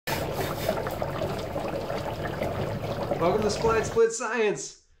Welcome to Spline Split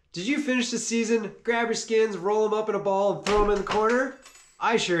Science. Did you finish the season, grab your skins, roll them up in a ball, and throw them in the corner?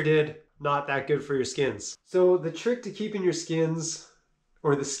 I sure did. Not that good for your skins. So the trick to keeping your skins,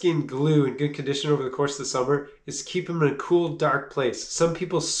 or the skin glue, in good condition over the course of the summer is keep them in a cool, dark place. Some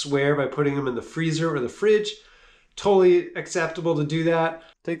people swear by putting them in the freezer or the fridge. Totally acceptable to do that.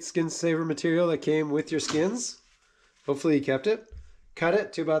 Take the skin saver material that came with your skins. Hopefully you kept it. Cut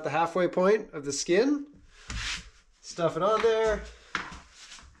it to about the halfway point of the skin. Stuff it on there.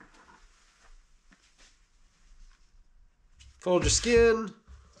 Fold your skin.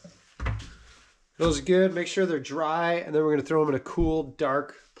 Those are good. Make sure they're dry, and then we're going to throw them in a cool,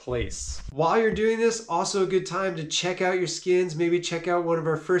 dark place. While you're doing this, also a good time to check out your skins. Maybe check out one of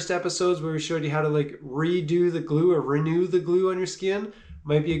our first episodes where we showed you how to redo the glue or renew the glue on your skin.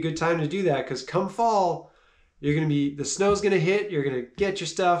 Might be a good time to do that, because come fall, the snow's going to hit, you're going to get your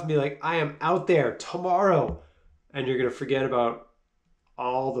stuff and be like, I am out there tomorrow. And you're going to forget about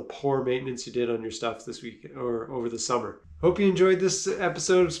all the poor maintenance you did on your stuff this week or over the summer. Hope you enjoyed this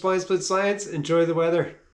episode of Spline Split Science. Enjoy the weather.